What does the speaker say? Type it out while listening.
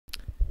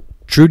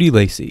Trudi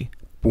Lacey,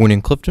 born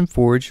in Clifton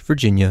Forge,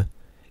 Virginia,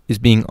 is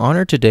being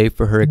honored today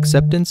for her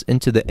acceptance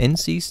into the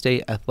NC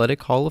State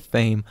Athletic Hall of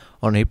Fame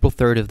on April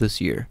 3rd of this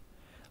year.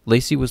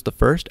 Lacey was the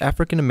first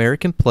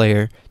African-American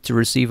player to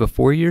receive a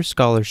 4-year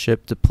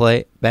scholarship to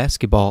play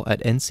basketball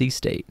at NC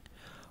State.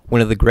 One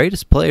of the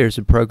greatest players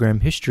in program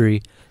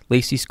history,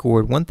 Lacey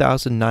scored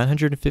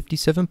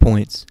 1,957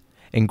 points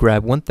and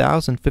grabbed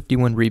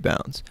 1,051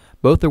 rebounds,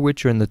 both of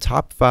which are in the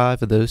top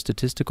 5 of those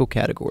statistical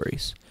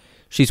categories.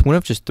 She's one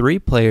of just 3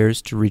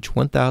 players to reach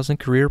 1,000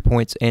 career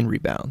points and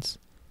rebounds.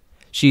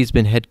 She has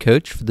been head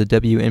coach for the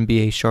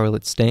WNBA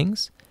Charlotte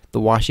Stings,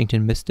 the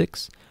Washington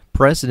Mystics,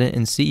 president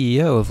and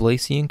CEO of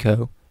Lacey &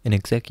 Co., an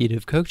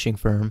executive coaching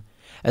firm,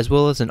 as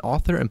well as an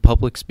author and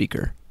public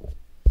speaker.